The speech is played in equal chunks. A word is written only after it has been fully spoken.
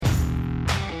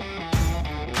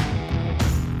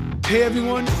Hey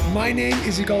everyone, my name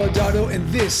is Igal Adado, and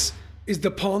this is the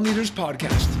Pawn Leaders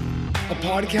Podcast, a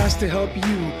podcast to help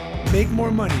you make more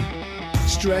money,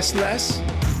 stress less,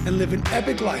 and live an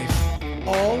epic life,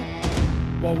 all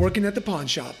while working at the pawn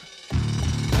shop.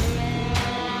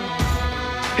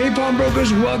 Hey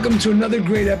pawnbrokers, welcome to another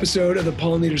great episode of the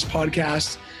Pawn Leaders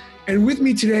Podcast. And with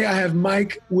me today, I have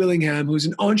Mike Willingham, who's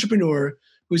an entrepreneur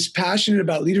who's passionate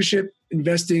about leadership,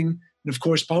 investing, and of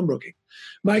course, pawnbroking.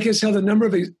 Mike has held a number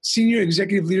of senior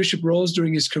executive leadership roles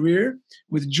during his career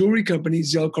with jewelry company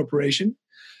Zelle Corporation,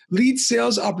 leads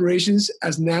sales operations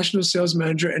as national sales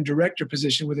manager and director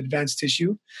position with Advanced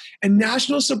Tissue, and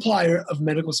national supplier of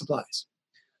medical supplies.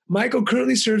 Michael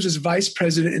currently serves as vice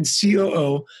president and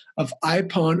COO of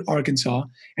iPawn Arkansas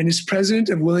and is president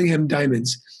of Willingham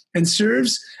Diamonds, and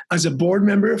serves as a board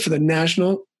member for the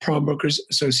National Pawnbrokers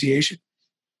Association.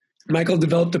 Michael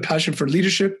developed a passion for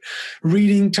leadership,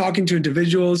 reading, talking to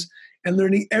individuals, and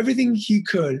learning everything he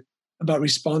could about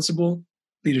responsible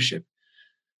leadership.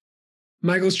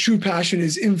 Michael's true passion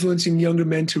is influencing younger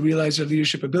men to realize their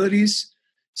leadership abilities.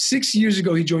 6 years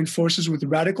ago, he joined forces with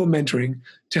Radical Mentoring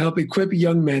to help equip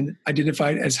young men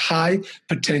identified as high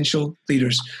potential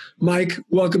leaders. Mike,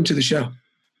 welcome to the show.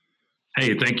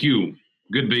 Hey, thank you.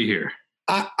 Good to be here.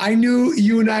 I knew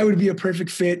you and I would be a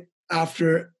perfect fit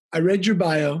after I read your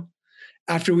bio,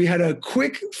 after we had a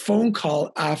quick phone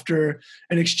call after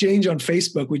an exchange on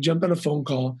Facebook. We jumped on a phone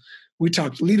call. We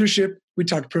talked leadership. We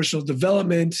talked personal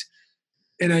development.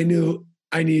 And I knew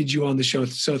I needed you on the show.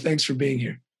 So thanks for being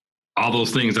here. All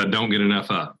those things I don't get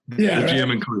enough of. Yeah, the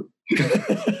gym included.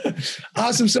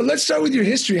 Awesome. So let's start with your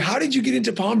history. How did you get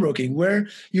into pawnbroking? Where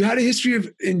you had a history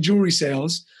in jewelry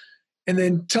sales, and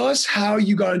then tell us how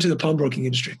you got into the pawnbroking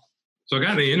industry. So I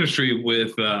got in the industry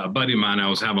with a buddy of mine I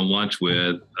was having lunch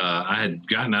with. I had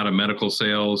gotten out of medical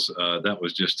sales. That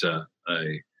was just a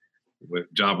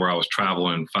job where I was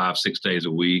traveling 5-6 days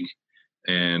a week,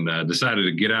 and decided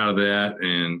to get out of that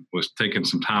and was taking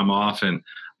some time off. And a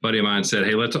buddy of mine said,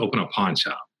 "Hey, let's open a pawn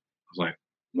shop." I was like,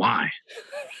 "Why?"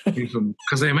 He said,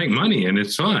 "Because they make money and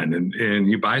it's fun. And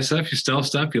you buy stuff, you sell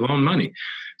stuff, you loan money."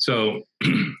 So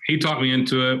he talked me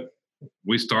into it.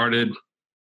 We started,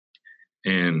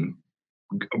 and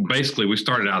basically we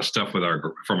started out stuff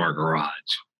from our garage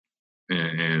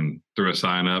and threw a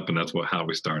sign up, and that's how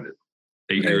we started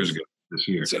 8 years ago this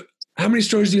year. So how many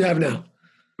stores do you have now?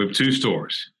 We have 2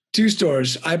 stores. 2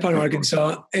 stores, iPawn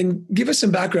Arkansas. And give us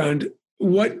some background.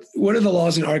 What are the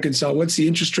laws in Arkansas? What's the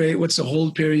interest rate? What's the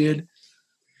hold period?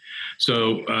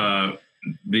 So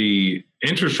the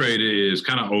interest rate is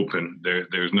kind of open.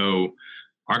 There's no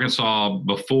Arkansas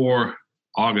before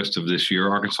August of this year.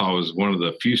 Arkansas was one of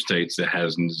the few states that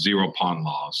has 0 pawn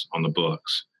laws on the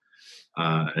books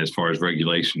as far as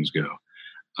regulations go.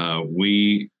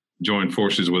 We joined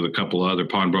forces with a couple of other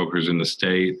pawnbrokers in the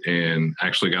state and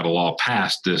actually got a law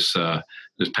passed this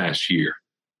past year.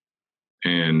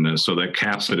 And so that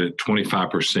caps it at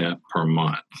 25% per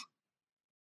month.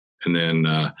 And then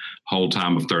hold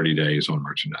time of 30 days on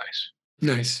merchandise.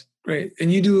 Nice. Great.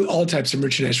 And you do all types of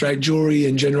merchandise, right? Jewelry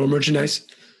and general merchandise?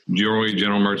 Jewelry,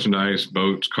 general merchandise,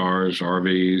 boats, cars,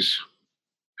 RVs,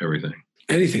 everything.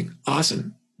 Anything.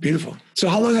 Awesome. Beautiful. So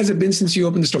how long has it been since you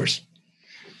opened the stores?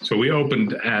 So we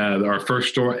opened our first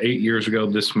store 8 years ago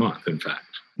this month, in fact.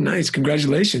 Nice.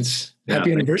 Congratulations.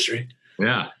 Happy anniversary.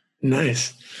 Yeah.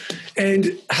 Nice.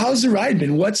 And how's the ride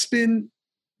been? What's been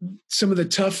some of the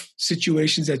tough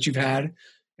situations that you've had,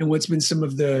 and what's been some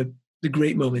of the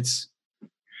great moments?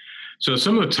 So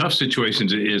some of the tough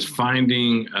situations is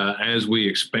finding, as we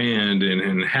expand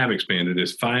and have expanded,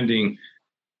 is finding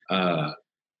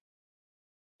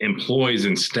employees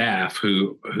and staff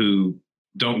who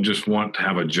don't just want to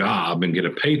have a job and get a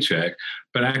paycheck,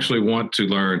 but actually want to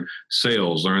learn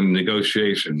sales, learn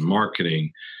negotiation,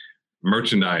 marketing,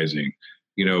 merchandising.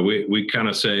 You know, we kind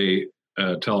of say,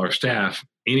 tell our staff,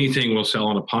 anything we'll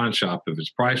sell in a pawn shop if it's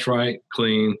priced right,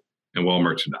 clean, and well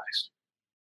merchandised.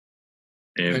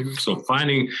 And so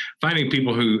finding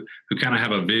people who kind of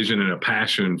have a vision and a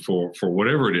passion for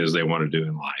whatever it is they want to do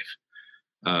in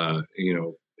life,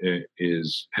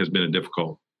 has been a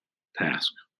difficult task.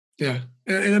 Yeah.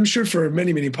 And I'm sure for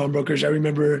many, many pawnbrokers, I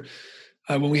remember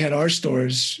when we had our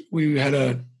stores, we had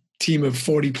a team of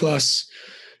 40 plus,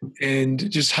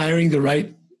 and just hiring the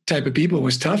right type of people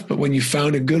was tough. But when you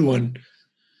found a good one,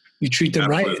 you treat them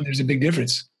right, and there's a big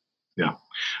difference. Yeah.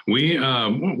 We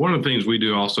one of the things we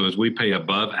do also is we pay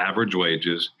above average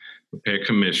wages. We pay a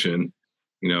commission.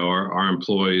 You know, our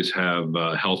employees have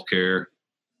health care.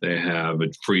 They have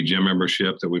a free gym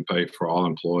membership that we pay for all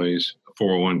employees, a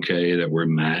 401k that we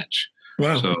match.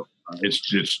 Wow. So it's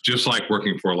just like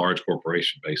working for a large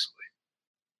corporation, basically.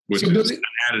 which is an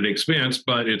added expense,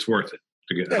 but it's worth it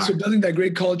to get hired. So building that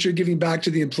great culture, giving back to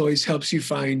the employees helps you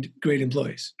find great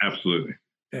employees. Absolutely.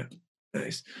 Yeah.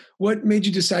 Nice. What made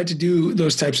you decide to do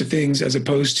those types of things as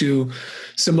opposed to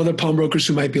some other pawnbrokers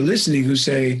who might be listening who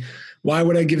say, why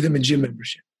would I give them a gym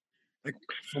membership? Like,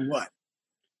 for what?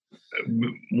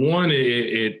 One,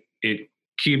 it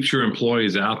keeps your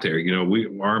employees out there.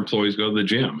 Our employees go to the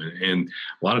gym, and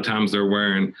a lot of times they're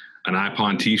wearing an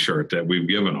iPawn T-shirt that we've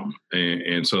given them,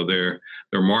 and so they're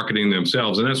marketing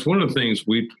themselves. And that's one of the things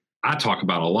I talk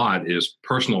about a lot is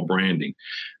personal branding.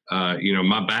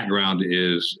 My background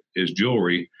is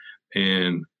jewelry,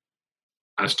 and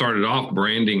I started off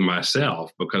branding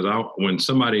myself because when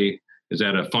somebody is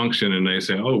at a function and they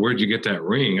say, "Oh, where'd you get that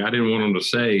ring?" I didn't want them to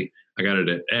say I got it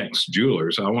at X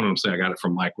Jewelers. I want them to say I got it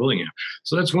from Mike Willingham.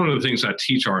 So that's one of the things I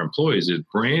teach our employees is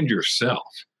brand yourself,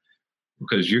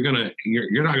 because you're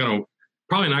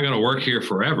probably not gonna work here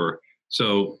forever.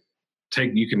 So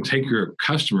you can take your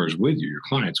customers with you, your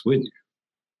clients with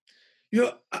you.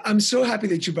 I'm so happy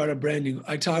that you brought up branding.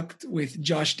 I talked with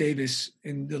Josh Davis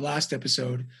in the last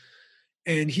episode,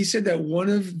 and he said that one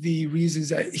of the reasons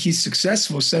that he's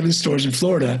successful, 7 stores in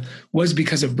Florida, was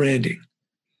because of branding.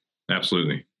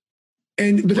 Absolutely.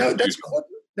 But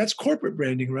that's corporate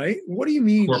branding, right? What do you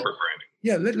mean? Corporate branding.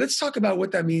 Yeah, let's talk about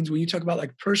what that means when you talk about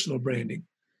like personal branding.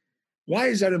 Why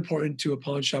is that important to a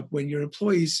pawn shop when your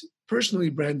employees personally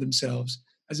brand themselves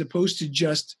as opposed to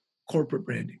just corporate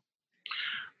branding?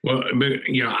 Well,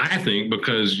 I think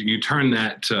because you turn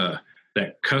that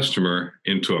customer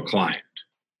into a client,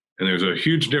 and there's a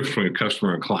huge difference between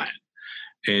customer and client,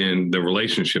 and the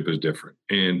relationship is different.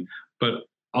 But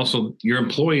also, your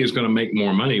employee is going to make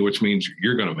more money, which means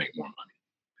you're going to make more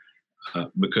money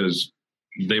because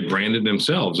they branded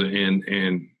themselves.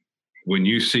 And when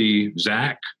you see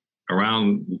Zach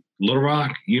around Little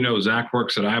Rock, Zach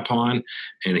works at iPawn,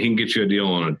 and he can get you a deal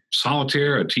on a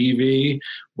solitaire, a TV,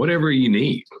 whatever you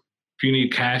need. If you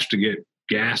need cash to get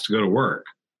gas to go to work,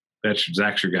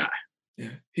 Zach's your guy. Yeah,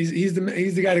 he's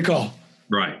the guy to call.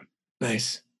 Right.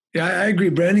 Nice. Yeah, I agree.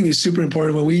 Branding is super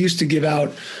important. When we used to give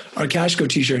out our Cashco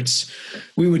t-shirts,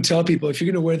 we would tell people, if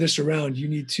you're going to wear this around, you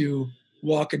need to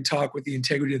walk and talk with the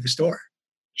integrity of the store.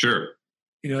 Sure.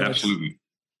 Absolutely.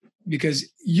 Because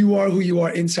you are who you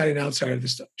are inside and outside of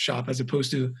the shop, as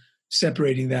opposed to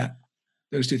separating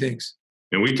those two things.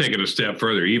 And we take it a step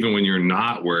further. Even when you're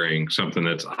not wearing something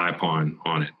that's iPawn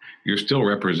on it, you're still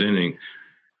representing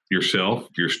yourself,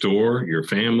 your store, your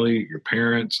family, your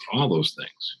parents, all those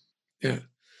things. Yeah.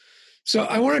 So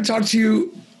I want to talk to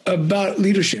you about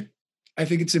leadership. I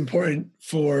think it's important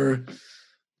for,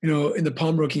 in the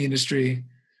pawnbroking industry.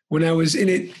 When I was in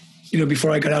it,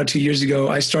 before I got out 2 years ago,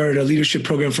 I started a leadership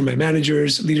program for my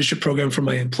managers, leadership program for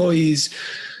my employees.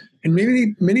 And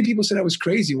many people said I was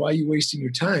crazy. Why are you wasting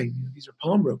your time? These are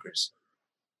pawnbrokers.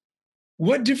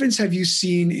 What difference have you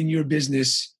seen in your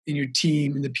business, in your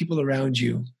team, in the people around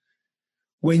you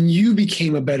when you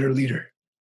became a better leader?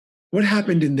 What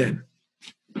happened in them?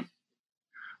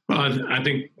 Well, I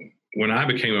think when I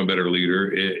became a better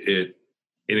leader, it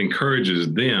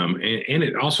encourages them, and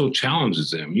it also challenges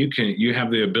them. You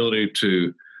have the ability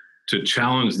to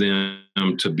challenge them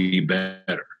to be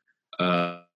better.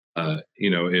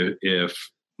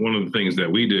 If one of the things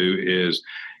that we do is,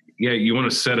 you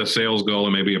want to set a sales goal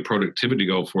and maybe a productivity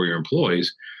goal for your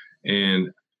employees, and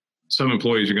some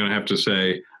employees are going to have to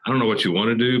say, I don't know what you want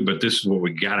to do, but this is what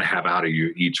we got to have out of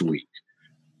you each week.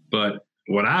 But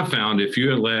what I found, if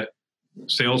you let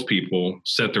salespeople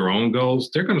set their own goals,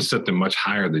 they're going to set them much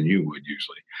higher than you would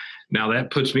usually. Now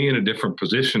that puts me in a different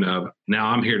position of, now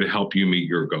I'm here to help you meet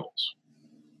your goals,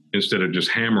 instead of just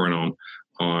hammering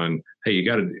on, hey,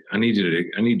 I need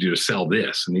you to sell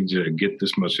this. I need you to get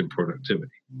this much in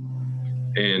productivity.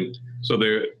 And so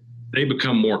they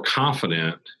become more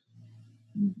confident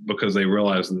because they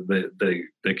realize that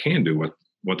they can do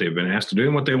what they've been asked to do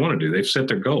and what they want to do. They've set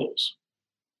their goals.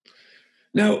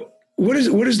 Now, what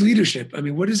is leadership? I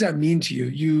mean, what does that mean to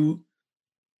you?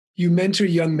 You mentor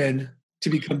young men to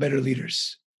become better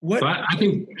leaders. Well, I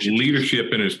think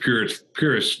leadership in its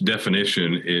purest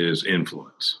definition is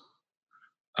influence,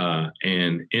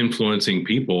 and influencing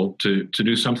people to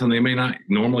do something they may not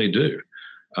normally do,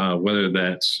 whether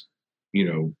that's,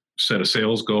 set a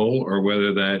sales goal, or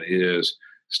whether that is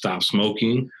stop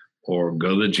smoking or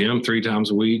go to the gym 3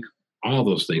 times a week, all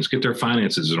those things, get their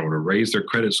finances in order, raise their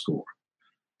credit score.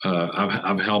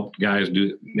 I've helped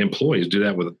employees do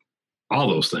that with all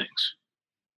those things.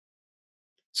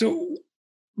 So,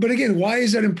 but again, why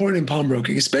is that important in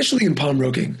pawnbroking, especially in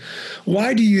pawnbroking?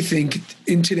 Why do you think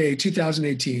in today,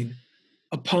 2018,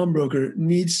 a pawnbroker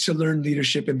needs to learn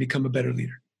leadership and become a better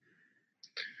leader?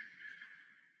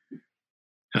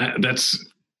 That's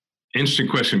an interesting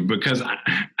question, because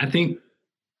I think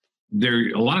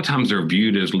a lot of times they're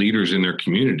viewed as leaders in their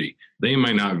community. They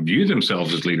may not view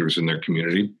themselves as leaders in their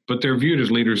community, but they're viewed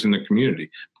as leaders in their community,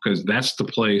 because that's the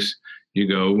place you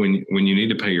go when you need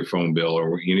to pay your phone bill,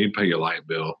 or you need to pay your light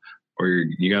bill, or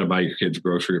you got to buy your kids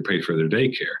grocery or pay for their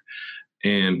daycare.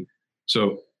 And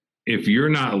so if you're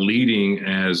not leading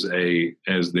as the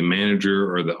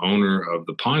manager or the owner of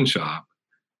the pawn shop,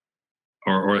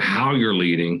 or how you're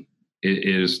leading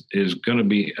is going to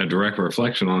be a direct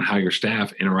reflection on how your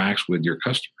staff interacts with your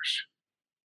customers.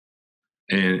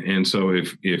 And so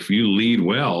if you lead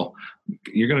well,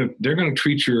 they're going to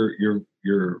treat your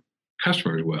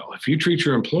customers well. If you treat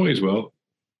your employees well,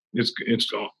 it's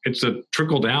a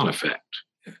trickle down effect.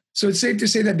 So it's safe to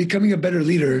say that becoming a better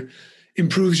leader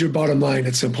improves your bottom line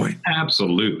at some point.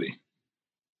 Absolutely.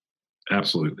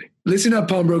 Listen up,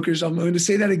 pawnbrokers. I'm going to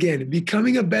say that again.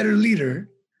 Becoming a better leader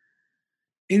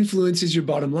influences your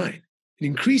bottom line. It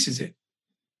increases it.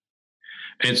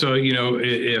 And so,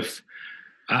 if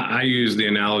I use the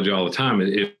analogy all the time,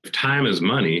 if time is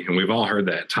money, and we've all heard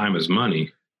that time is money,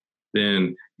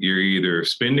 then you're either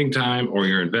spending time or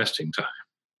you're investing time.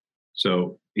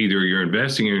 So either you're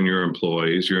investing in your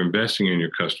employees, you're investing in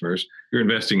your customers, you're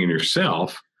investing in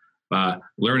yourself by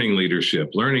learning leadership,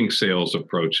 learning sales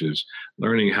approaches,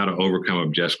 learning how to overcome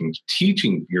objections,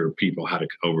 teaching your people how to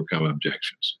overcome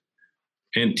objections,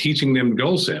 and teaching them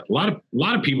goal set. A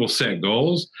lot of people set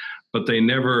goals, but they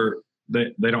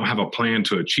don't have a plan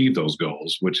to achieve those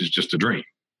goals, which is just a dream.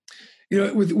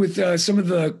 With some of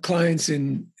the clients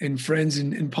and friends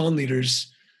and pawn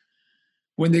leaders,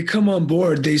 when they come on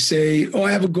board, they say, "Oh,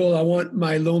 I have a goal. I want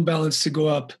my loan balance to go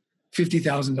up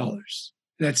 $50,000.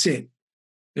 That's it.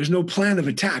 There's no plan of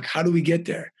attack. How do we get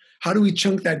there? How do we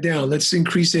chunk that down? Let's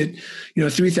increase it,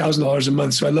 $3,000 a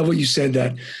month." So I love what you said,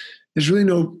 that there's really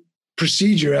no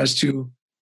procedure as to,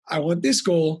 I want this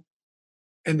goal,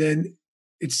 and then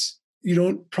you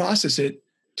don't process it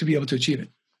to be able to achieve it.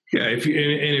 Yeah, if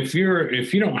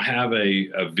you don't have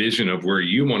a vision of where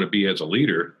you want to be as a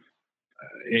leader,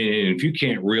 and if you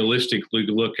can't realistically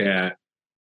look at,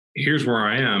 here's where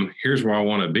I am, here's where I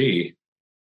want to be,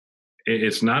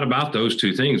 it's not about those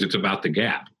two things. It's about the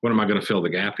gap. What am I going to fill the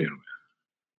gap in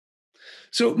with?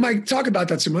 So, Mike, talk about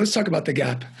that some more. Let's talk about the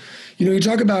gap. You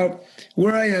talk about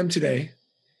where I am today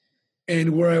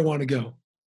and where I want to go.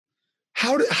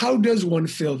 How does one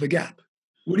fill the gap?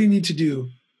 What do you need to do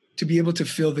to be able to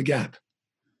fill the gap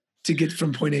to get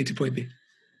from point A to point B?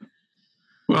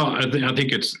 Well, I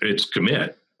think it's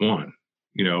commit. One,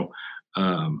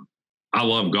 I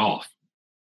love golf.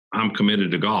 I'm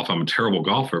committed to golf. I'm a terrible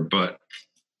golfer, but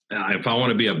if I want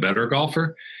to be a better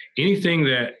golfer, anything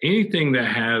that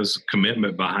has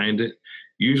commitment behind it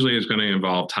usually is going to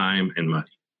involve time and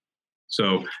money.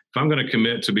 So if I'm going to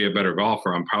commit to be a better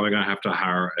golfer, I'm probably going to have to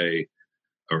hire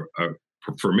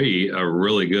for me, a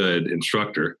really good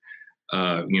instructor.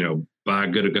 Buy a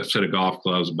good set of golf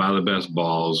clubs, buy the best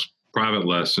balls, private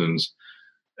lessons,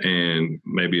 and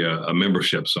maybe a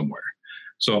membership somewhere.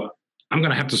 So I'm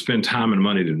going to have to spend time and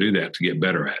money to do that, to get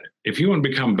better at it. If you want to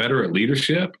become better at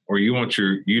leadership, or you want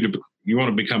you want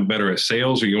to become better at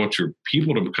sales, or you want your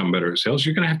people to become better at sales,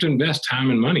 you're going to have to invest time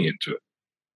and money into it.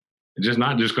 It's just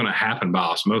not just going to happen by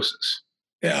osmosis.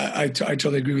 Yeah, I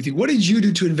totally agree with you. What did you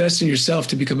do to invest in yourself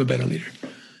to become a better leader?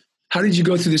 How did you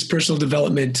go through this personal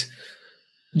development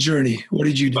journey? What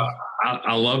did you do?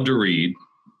 I love to read.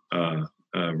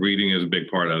 Reading is a big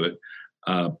part of it.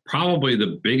 Probably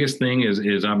the biggest thing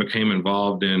is I became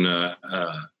involved in,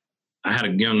 I had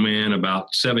a young man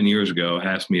about 7 years ago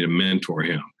asked me to mentor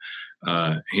him.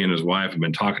 He and his wife have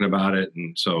been talking about it.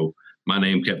 And so my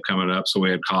name kept coming up. So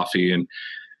we had coffee, and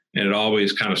it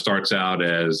always kind of starts out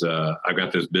as, I've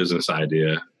got this business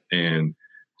idea. And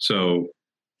so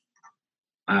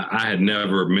I had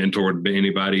never mentored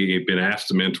anybody, been asked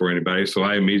to mentor anybody. So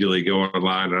I immediately go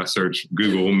online and I search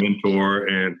Google mentor,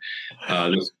 and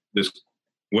this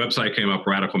website came up,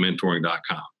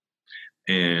 radicalmentoring.com.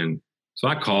 And so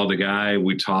I called the guy,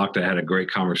 we talked, I had a great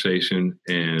conversation,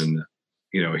 and,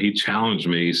 he challenged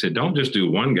me. He said, don't just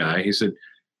do one guy. He said,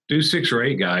 do 6 or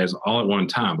 8 guys all at one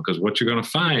time, because what you're going to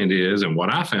find is, and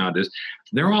what I found is,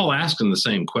 they're all asking the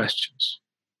same questions.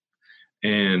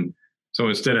 And so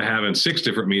instead of having 6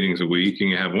 different meetings a week, you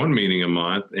can have 1 meeting a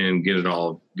month and get it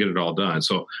all done.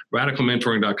 So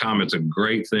radicalmentoring.com, it's a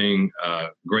great thing,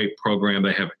 great program.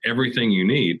 They have everything you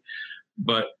need,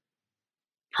 but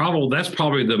that's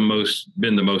probably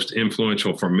been the most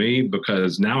influential for me,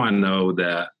 because now I know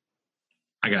that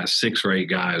I got 6 or 8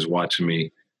 guys watching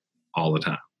me all the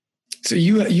time. So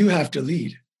you have to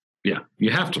lead. Yeah,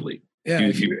 you have to lead. Yeah.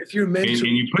 If you're meant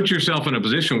and you put yourself in a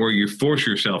position where you force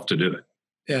yourself to do it.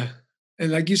 Yeah.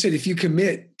 And like you said, if you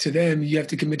commit to them, you have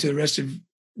to commit to the rest of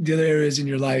the other areas in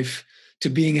your life, to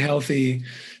being healthy,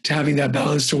 to having that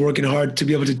balance, to working hard, to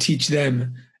be able to teach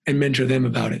them and mentor them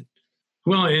about it.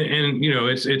 Well, and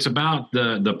it's about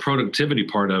the productivity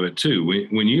part of it too.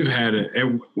 When you've had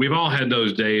we've all had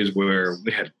those days where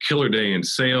we had killer day in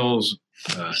sales,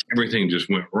 everything just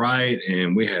went right,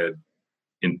 and we had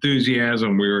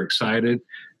enthusiasm, we were excited.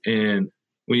 And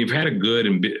when you've had a good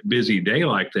and busy day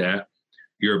like that,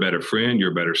 you're a better friend,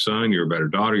 you're a better son, you're a better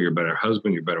daughter, you're a better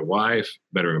husband, you're a better wife,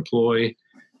 better employee.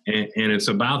 And it's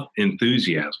about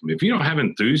enthusiasm. If you don't have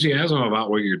enthusiasm about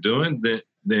what you're doing,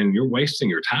 then you're wasting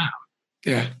your time.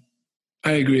 Yeah,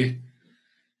 I agree.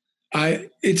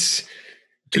 It's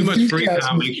too much free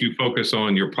time makes you focus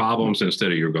on your problems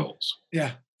instead of your goals.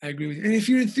 Yeah, I agree with you. And if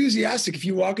you're enthusiastic, if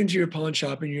you walk into your pawn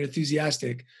shop and you're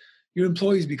enthusiastic, your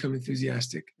employees become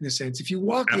enthusiastic in a sense. If you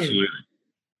walk in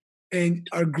and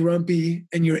are grumpy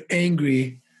and you're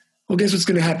angry, well, guess what's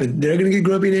going to happen? They're going to get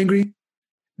grumpy and angry.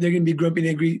 They're going to be grumpy and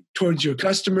angry towards your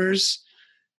customers,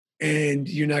 and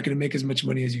you're not going to make as much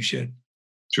money as you should.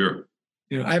 Sure.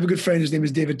 I have a good friend, his name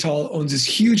is David Tall, owns this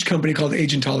huge company called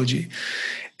Agentology.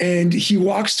 And he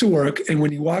walks to work, and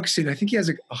when he walks in, I think he has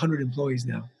like 100 employees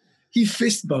now. He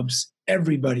fist bumps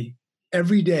everybody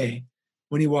every day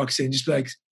when he walks in,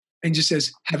 and just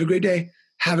says, have a great day,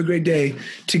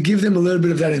 to give them a little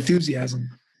bit of that enthusiasm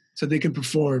so they can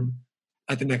perform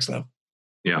at the next level.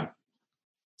 Yeah.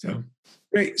 So,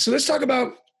 great. So let's talk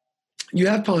about, you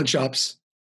have pawn shops,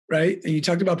 right? And you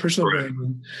talked about personal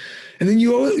branding. And then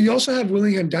you also have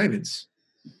Willingham Diamonds.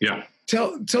 Yeah.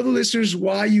 Tell the listeners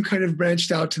why you kind of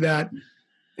branched out to that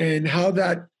and how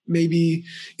that maybe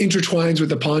intertwines with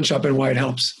the pawn shop and why it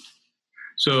helps.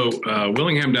 So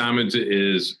Willingham Diamonds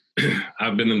is,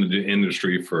 I've been in the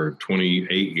industry for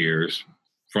 28 years,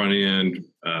 front end,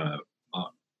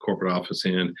 corporate office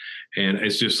end, and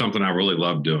it's just something I really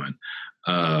love doing.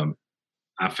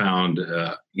 I found,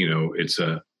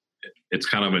 it's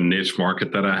kind of a niche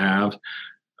market that I have.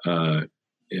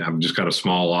 I've just got a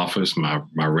small office. My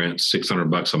rent's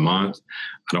 $600 a month.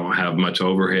 I don't have much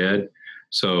overhead,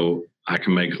 so I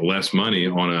can make less money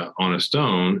on a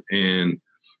stone and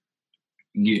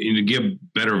give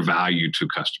better value to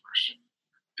customers.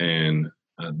 And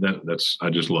that's I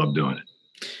just love doing it.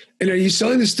 And are you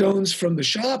selling the stones from the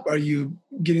shop? Are you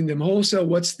getting them wholesale?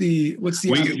 What's the?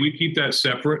 We keep that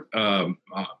separate,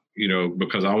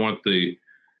 because I want the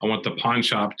pawn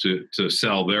shop to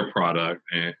sell their product,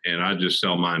 and I just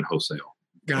sell mine wholesale.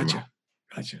 Gotcha.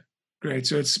 Great.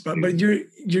 So but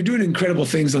you're doing incredible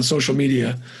things on social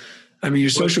media. I mean,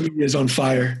 your social media is on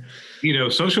fire.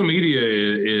 Social media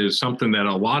is something that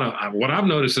what I've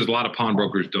noticed is a lot of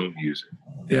pawnbrokers don't use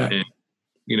it. Yeah. And,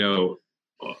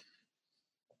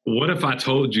 what if I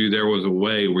told you there was a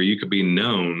way where you could be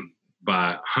known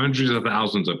by hundreds of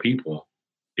thousands of people?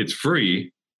 It's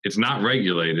free. It's not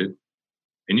regulated.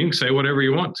 And you can say whatever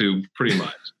you want to, pretty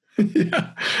much.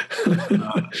 Yeah.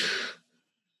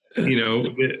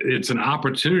 It's an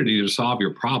opportunity to solve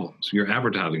your problems, your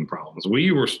advertising problems.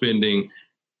 We were spending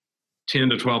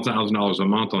 $10,000 to $12,000 a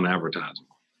month on advertising,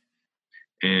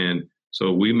 and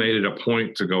so we made it a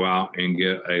point to go out and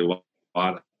get a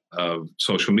lot of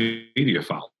social media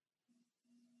followers,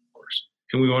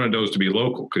 and we wanted those to be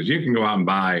local because you can go out and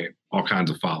buy all kinds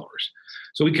of followers.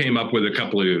 So we came up with a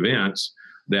couple of events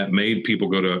that made people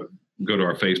go to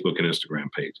our Facebook and Instagram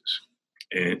pages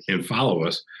and follow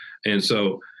us. And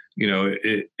so,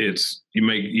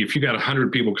 if you got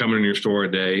 100 people coming in your store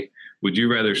a day, would you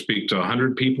rather speak to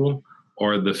 100 people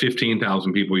or the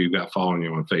 15,000 people you've got following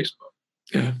you on Facebook?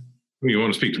 Yeah. You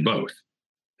want to speak to both.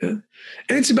 Yeah. And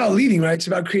it's about leading, right? It's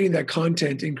about creating that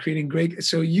content and creating great.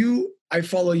 So I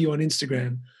follow you on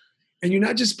Instagram, and you're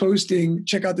not just posting,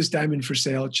 check out this diamond for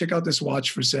sale, check out this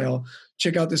watch for sale,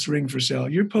 check out this ring for sale.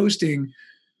 You're posting,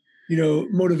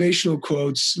 motivational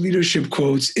quotes, leadership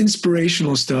quotes,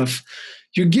 inspirational stuff.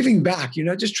 You're giving back. You're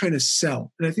not just trying to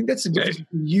sell. And I think that's the difference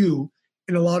between you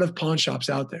and a lot of pawn shops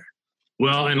out there.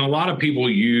 Well, and a lot of people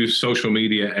use social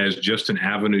media as just an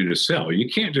avenue to sell. You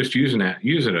can't just use it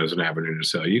as an avenue to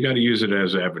sell. You got to use it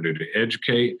as an avenue to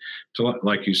educate, to,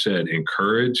 like you said,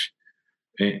 encourage.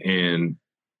 And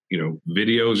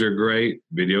videos are great.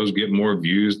 Videos get more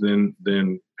views than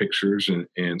pictures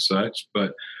and such.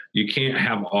 But you can't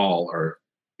have all, or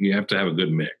you have to have a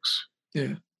good mix.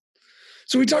 Yeah.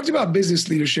 So we talked about business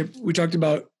leadership. We talked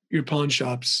about your pawn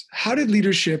shops. How did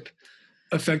leadership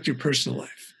affect your personal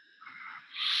life?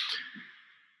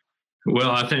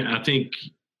 Well, I think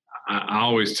I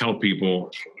always tell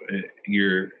people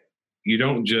you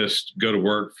don't just go to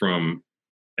work from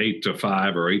 8 to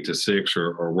 5 or 8 to 6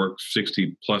 or work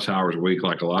 60 plus hours a week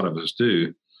like a lot of us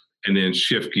do, and then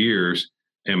shift gears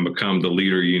and become the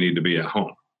leader you need to be at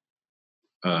home.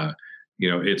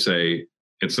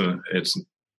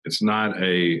 It's not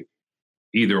a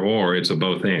either or, it's a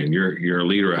both and. You're a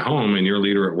leader at home and you're a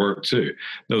leader at work too.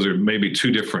 Those are maybe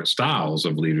two different styles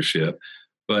of leadership,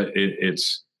 but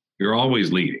you're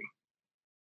always leading.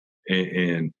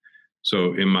 And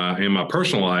so in my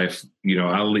personal life,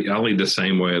 I lead the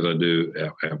same way as I do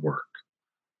at work,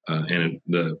 and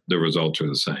the results are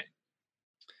the same.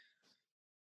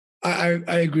 I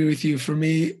agree with you. For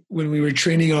me, when we were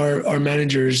training our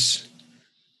managers,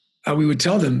 we would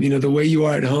tell them, the way you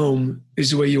are at home is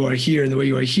the way you are here, and the way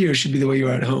you are here should be the way you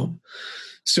are at home.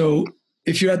 So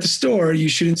if you're at the store, you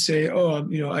shouldn't say, oh,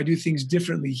 I do things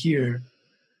differently here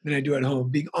than I do at home.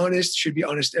 Being honest should be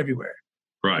honest everywhere.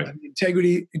 Right.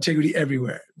 Integrity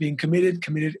everywhere. Being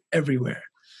committed everywhere.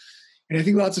 And I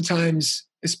think lots of times,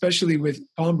 especially with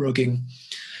pawnbroking,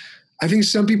 I think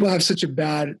some people have such a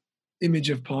bad image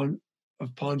of pawn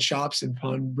shops and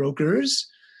pawn brokers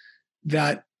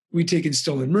that we take in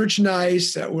stolen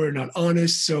merchandise, that we're not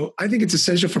honest. So I think it's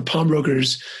essential for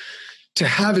pawnbrokers to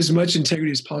have as much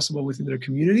integrity as possible within their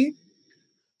community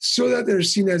so that they're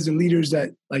seen as the leaders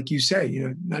that, like you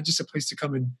say, not just a place to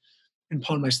come and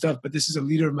pawn my stuff, but this is a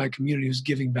leader of my community who's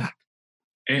giving back.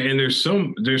 And there's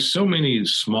so many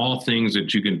small things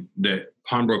that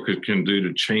pawnbrokers can do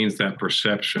to change that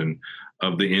perception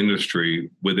of the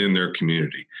industry within their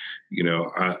community.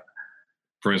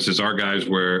 For instance, our guys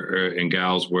and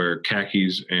gals wear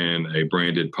khakis and a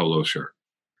branded polo shirt.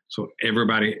 So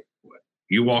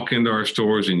you walk into our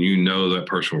stores and that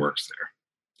person works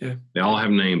there. Yeah. They all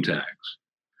have name tags.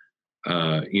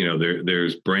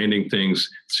 There's branding things,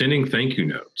 sending thank you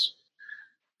notes.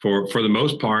 For the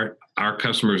most part, our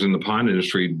customers in the pawn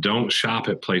industry don't shop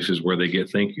at places where they get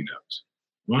thank you notes.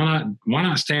 Why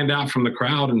not stand out from the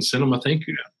crowd and send them a thank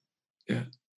you note?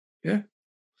 Yeah.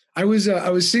 I was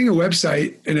seeing a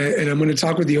website, and I'm going to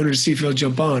talk with the owner to see if he'll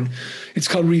jump on. It's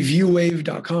called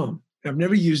reviewwave.com. I've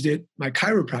never used it. My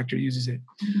chiropractor uses it.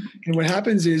 And what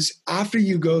happens is after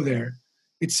you go there,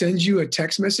 it sends you a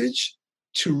text message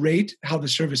to rate how the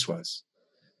service was.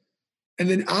 And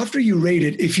then after you rate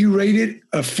it, if you rate it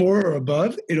a 4 or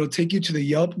above, it'll take you to the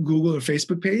Yelp, Google, or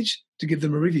Facebook page to give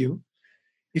them a review.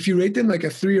 If you rate them like a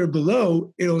 3 or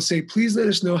below, it'll say, please let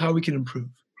us know how we can improve.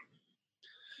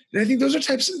 And I think those are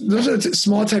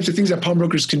small types of things that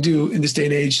pawnbrokers can do in this day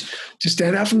and age to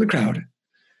stand out from the crowd,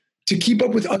 to keep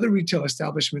up with other retail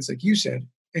establishments, like you said,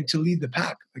 and to lead the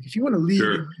pack. Like if you want to lead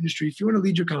the industry, if you want to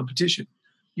lead your competition,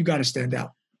 you got to stand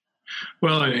out.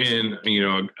 Well, and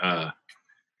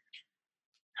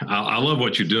I love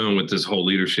what you're doing with this whole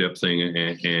leadership thing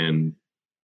and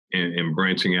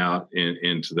branching out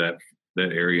into that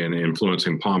area and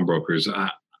influencing pawnbrokers.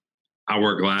 I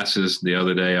wear glasses. The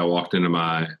other day, I walked into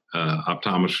my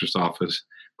optometrist's office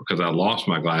because I lost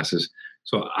my glasses.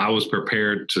 So I was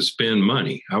prepared to spend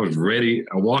money. I was ready.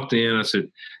 I walked in. I said,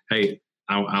 "Hey,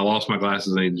 I lost my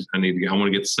glasses. I want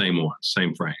to get the same ones,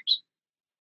 same frames."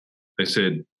 They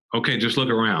said, "Okay, just look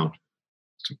around."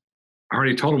 I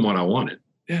already told them what I wanted.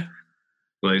 Yeah.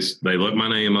 They looked my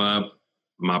name up.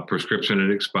 My prescription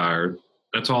had expired.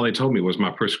 That's all they told me was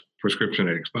my prescription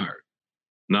had expired.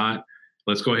 Not,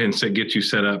 let's go ahead and get you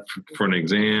set up for an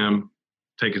exam,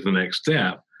 take it to the next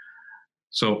step.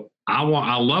 So I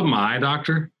love my eye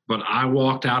doctor, but I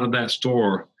walked out of that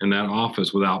store in that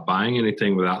office without buying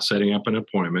anything, without setting up an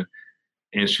appointment,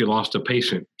 and she lost a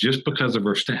patient just because of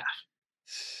her staff.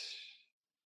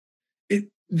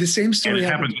 The same story. And it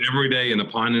happens every day in the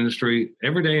pawn industry,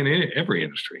 every day in every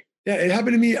industry. Yeah, it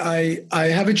happened to me. I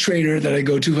have a trainer that I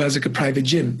go to who has like a private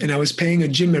gym, and I was paying a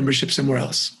gym membership somewhere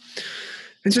else.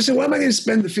 And so I said, why am I going to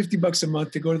spend the $50 a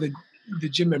month to go to the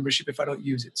gym membership if I don't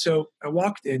use it? So I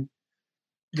walked in,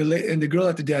 and the girl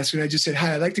at the desk, and I just said,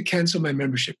 hi, I'd like to cancel my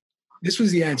membership. This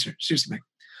was the answer. Seriously,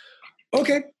 Mike.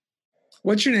 Okay,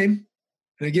 what's your name?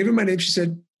 And I gave her my name. She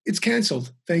said, it's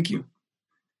canceled. Thank you.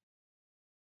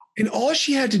 And all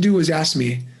she had to do was ask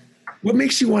me, what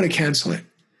makes you want to cancel it?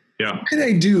 Yeah. What can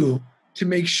I do to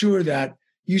make sure that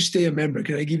you stay a member?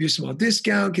 Can I give you a small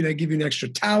discount? Can I give you an extra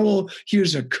towel?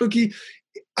 Here's a cookie.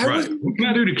 What can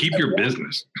I do to keep your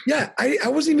business? Yeah. I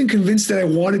wasn't even convinced that I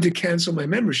wanted to cancel my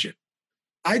membership.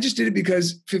 I just did it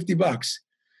because $50.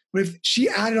 But if she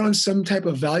added on some type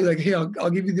of value, like, hey, I'll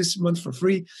give you this month for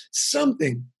free,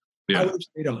 something, I would have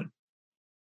stayed on.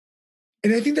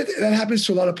 And I think that happens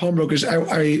to a lot of pawnbrokers.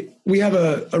 We have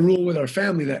a rule with our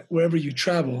family that wherever you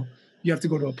travel, you have to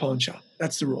go to a pawn shop.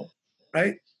 That's the rule,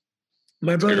 right?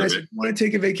 My brother and I said, want to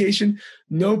take a vacation?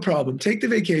 No problem. Take the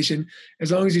vacation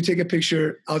as long as you take a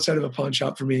picture outside of a pawn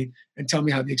shop for me and tell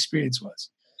me how the experience was.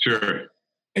 Sure.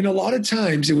 And a lot of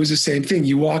times it was the same thing.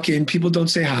 You walk in, people don't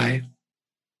say hi.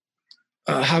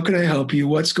 How can I help you?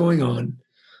 What's going on?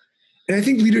 And I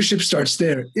think leadership starts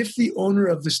there. If the owner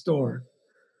of the store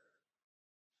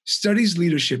studies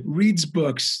leadership, reads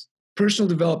books, personal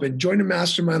development, join a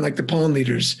mastermind like the Pawn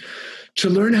Leaders to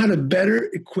learn how to better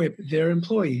equip their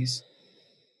employees,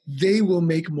 they will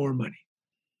make more money.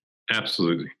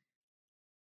 Absolutely.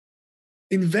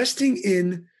 Investing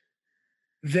in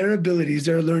their abilities,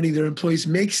 their learning, their employees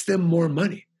makes them more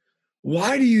money.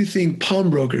 Why do you think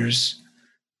pawnbrokers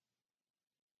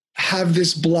have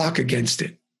this block against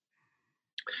it?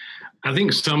 I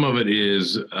think some of it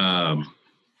is the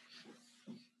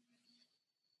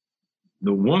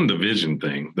vision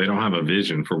thing. They don't have a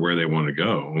vision for where they want to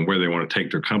go and where they want to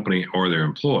take their company or their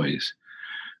employees.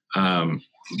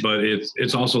 But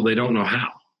it's also they don't know how.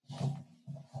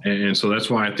 And so that's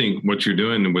why I think what you're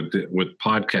doing with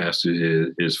podcasts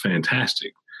is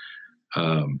fantastic,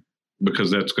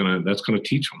 because that's gonna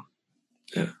teach them.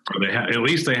 Yeah. Or at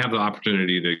least they have the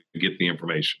opportunity to get the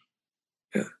information.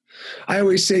 Yeah, I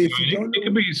always say it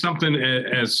could be something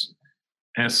as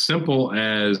simple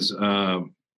as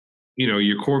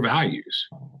your core values,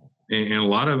 and a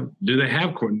lot of do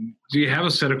you have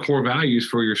a set of core values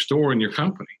for your store and your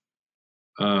company?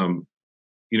 And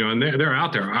they're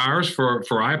out there. Ours for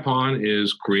iPawn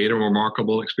is create a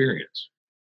remarkable experience,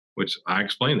 which I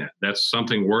explain that. That's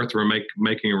something worth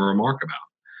making a remark about.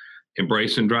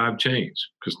 Embrace and drive change,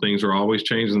 because things are always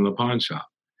changing in the pawn shop.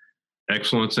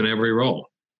 Excellence in every role.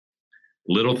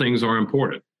 Little things are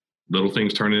important. Little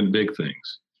things turn into big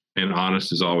things. And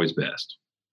honest is always best.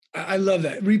 I love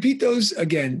that. Repeat those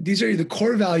again. These are the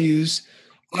core values.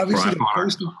 Obviously,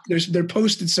 they're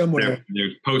posted somewhere.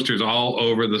 There's posters all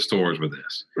over the stores with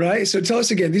this. Right? So tell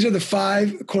us again. These are the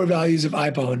 5 core values of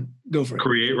iPawn. Go for it.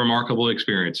 Create remarkable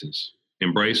experiences.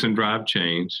 Embrace and drive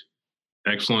change.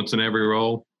 Excellence in every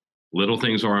role. Little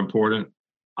things are important.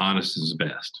 Honest is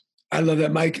best. I love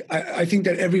that, Mike. I think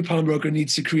that every pawnbroker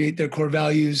needs to create their core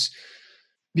values,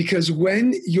 because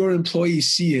when your employees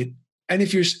see it, and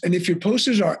if your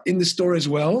posters are in the store as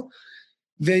well,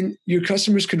 then your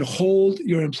customers can hold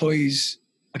your employees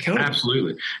accountable.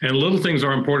 Absolutely. And little things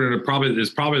are important.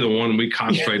 Is probably the one we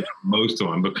concentrate most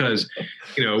on, because,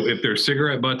 if there's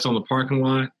cigarette butts on the parking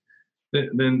lot,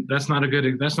 then that's not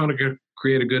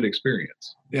create a good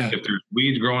experience. Yeah. If there's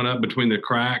weeds growing up between the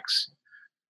cracks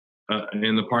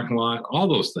in the parking lot, all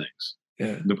those things.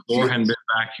 Yeah. The floor hadn't been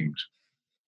vacuumed.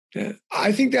 Yeah.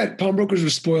 I think that pawnbrokers were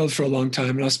spoiled for a long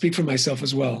time, and I'll speak for myself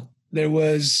as well. There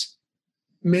was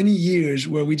many years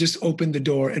where we just opened the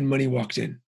door and money walked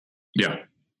in. Yeah.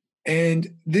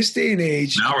 And this day and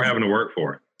age, now we're having to work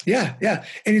for it. Yeah. Yeah.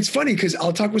 And it's funny because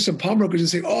I'll talk with some pawnbrokers and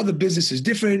say, oh, the business is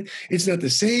different. It's not the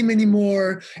same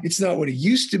anymore. It's not what it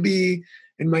used to be.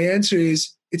 And my answer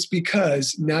is, it's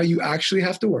because now you actually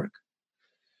have to work.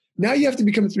 Now you have to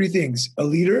become 3 things: a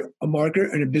leader, a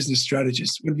marketer, and a business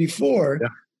strategist. When before,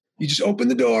 you just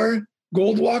opened the door,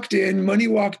 gold walked in, money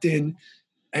walked in,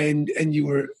 and you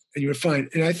were fine.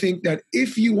 And I think that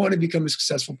if you want to become a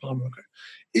successful pawnbroker,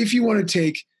 if you want to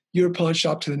take your pawn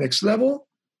shop to the next level,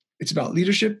 it's about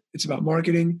leadership, it's about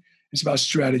marketing, it's about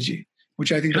strategy,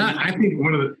 which I think. I think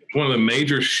one of the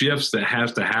major shifts that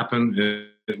has to happen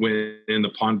in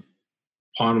the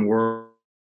pawn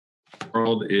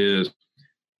world is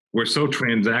we're so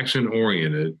transaction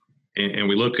oriented, and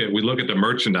we look at the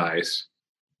merchandise,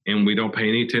 and we don't pay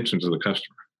any attention to the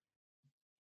customer.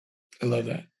 I love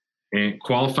that. And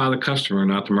qualify the customer,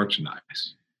 not the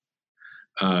merchandise.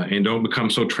 And don't become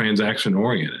so transaction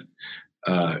oriented.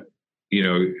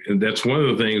 That's one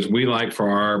of the things we like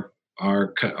for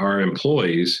our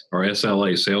employees, our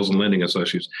SLA, sales and lending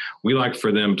associates. We like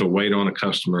for them to wait on a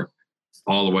customer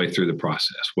all the way through the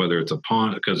process, whether it's a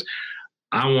pawn, because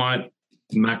I want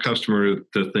my customer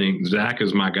to think Zach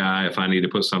is my guy if I need to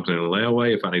put something in a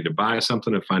layaway, if I need to buy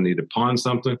something, if I need to pawn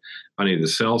something, if I need to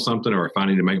sell something, or if I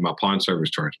need to make my pawn service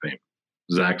charge payment.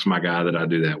 Zach's my guy that I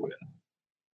do that with.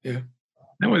 Yeah.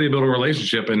 That way they build a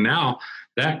relationship, and now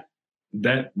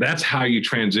that's how you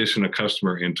transition a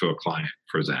customer into a client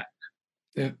for Zach.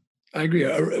 Yeah, I agree.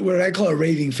 What I call a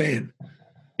raving fan.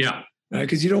 Yeah.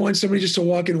 Because you don't want somebody just to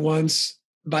walk in once,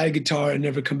 buy a guitar, and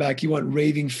never come back. You want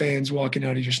raving fans walking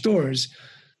out of your stores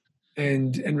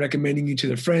and recommending you to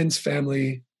their friends,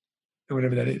 family, and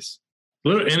whatever that is.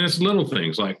 And it's little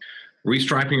things like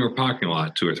restriping your parking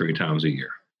lot 2 or 3 times a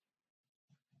year.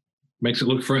 Makes it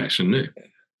look fresh and new.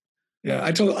 Yeah,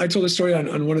 I told a story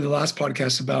on one of the last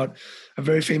podcasts about a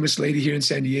very famous lady here in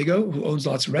San Diego who owns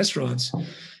lots of restaurants.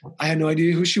 I had no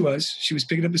idea who she was. She was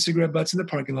picking up the cigarette butts in the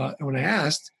parking lot. And when I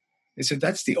asked, they said,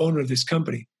 that's the owner of this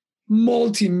company,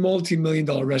 multi-million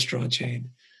dollar restaurant chain.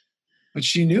 But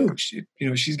she knew,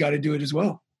 she's got to do it as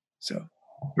well. So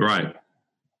right.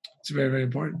 It's very, very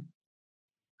important.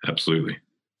 Absolutely.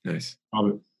 Nice.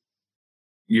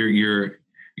 Your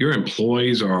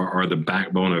employees are the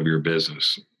backbone of your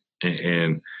business,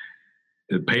 and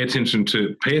pay attention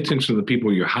to the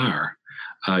people you hire.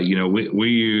 We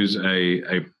use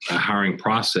a hiring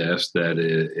process that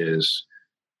is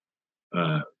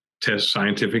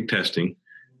scientific testing,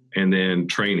 and then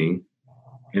training,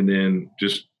 and then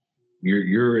just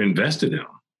you're invested in them.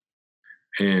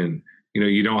 And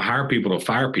you don't hire people to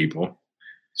fire people.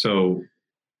 So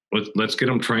let's get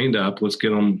them trained up. Let's get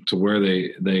them to where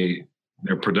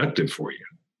they're productive for you.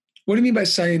 What do you mean by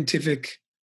scientific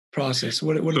process?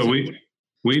 What so we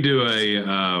do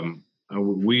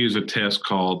we use a test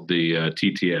called the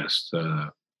TTS. I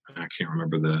can't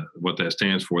remember what that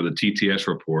stands for. The TTS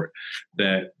report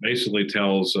that basically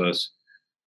tells us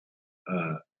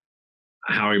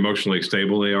how emotionally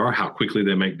stable they are, how quickly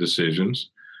they make decisions,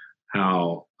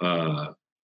 how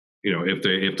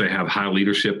if they have high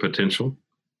leadership potential,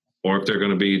 or if they're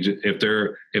going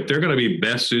to be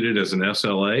best suited as an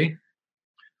SLA,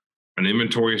 an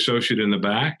inventory associate in the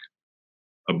back,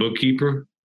 a bookkeeper,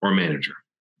 or manager.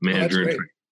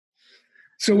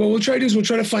 So what we'll try to do is we'll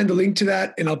try to find the link to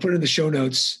that, and I'll put it in the show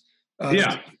notes.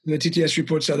 The TTS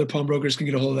reports, so other pawnbrokers can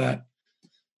get a hold of that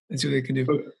and see what they can do.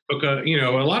 Because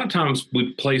a lot of times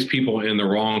we place people in the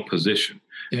wrong position.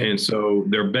 Yeah. And so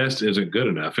their best isn't good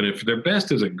enough. And if their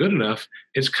best isn't good enough,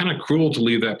 it's kind of cruel to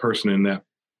leave that person in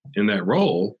that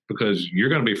role, because you're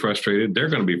going to be frustrated. They're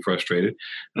going to be frustrated.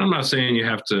 And I'm not saying you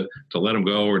have to let them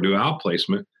go or do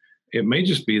outplacement. It may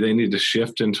just be they need to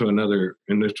shift into another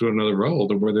role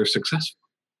to where they're successful.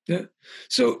 Yeah.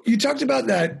 So you talked about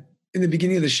that in the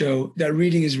beginning of the show, that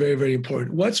reading is very, very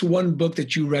important. What's one book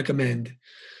that you recommend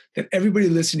that everybody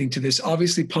listening to this,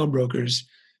 obviously pawnbrokers,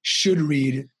 should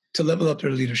read to level up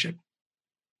their leadership?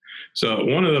 So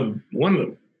one of the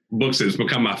books that's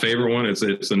become my favorite one, it's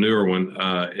a newer one,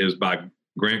 is by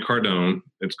Grant Cardone.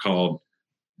 It's called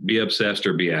Be Obsessed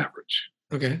or Be Average.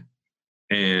 Okay.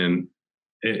 And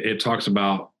it talks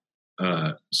about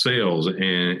sales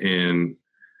and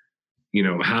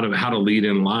how to lead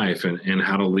in life and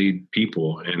how to lead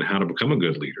people and how to become a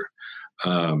good leader.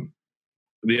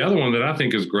 The other one that I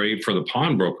think is great for the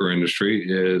pawnbroker industry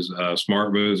is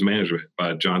Smart Moves Management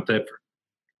by John Thetford.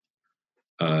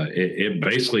 It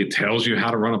basically tells you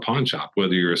how to run a pawn shop,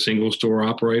 whether you're a single store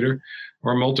operator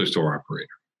or a multi-store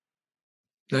operator.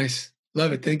 Nice.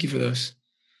 Love it. Thank you for those.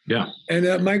 Yeah.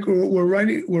 And Mike,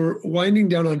 we're winding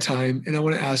down on time, and I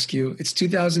want to ask you, it's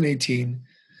 2018.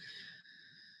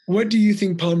 What do you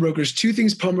think two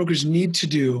things pawnbrokers need to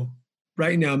do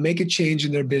right now, make a change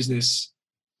in their business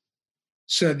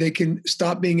so that they can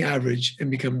stop being average and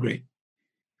become great?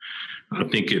 I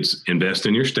think it's invest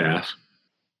in your staff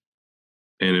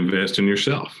and invest in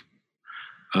yourself.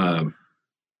 Pay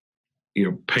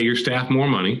your staff more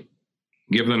money,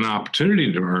 give them an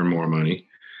opportunity to earn more money.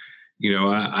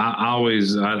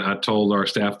 I told our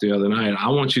staff the other night, I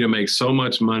want you to make so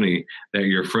much money that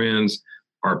your friends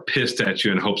are pissed at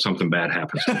you and hope something bad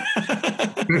happens to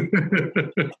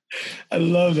you. I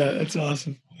love that. That's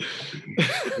awesome.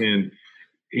 And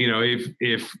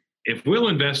if we'll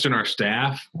invest in our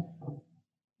staff,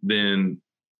 then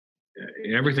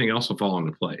everything else will fall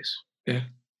into place. Yeah.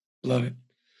 Love it.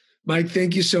 Mike,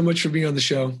 thank you so much for being on the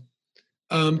show.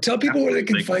 Tell people where they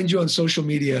can find you on social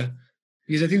media,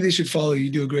 because I think they should follow you.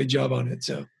 You do a great job on it.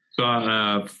 So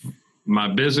my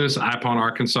business, iPawn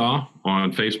Arkansas,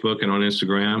 on Facebook and on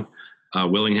Instagram,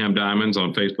 Willingham Diamonds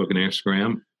on Facebook and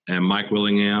Instagram, and Mike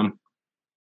Willingham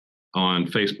on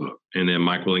Facebook, and then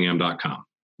MikeWillingham.com.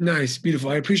 Nice.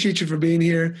 Beautiful. I appreciate you for being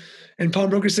here. And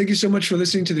pawnbrokers, thank you so much for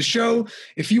listening to the show.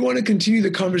 If you want to continue the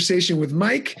conversation with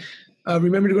Mike,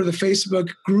 remember to go to the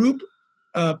Facebook group,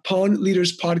 Pawn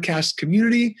Leaders Podcast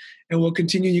Community, and we'll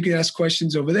continue. You can ask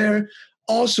questions over there.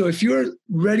 Also, if you're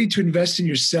ready to invest in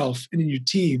yourself and in your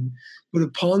team, go to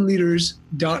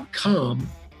pawnleaders.com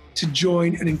to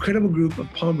join an incredible group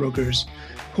of pawnbrokers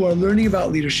who are learning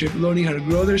about leadership, learning how to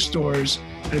grow their stores,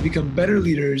 and to become better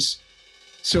leaders.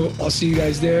 So I'll see you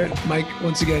guys there. Mike,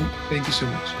 once again, thank you so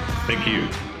much. Thank you.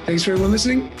 Thanks for everyone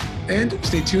listening, and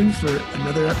stay tuned for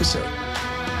another episode.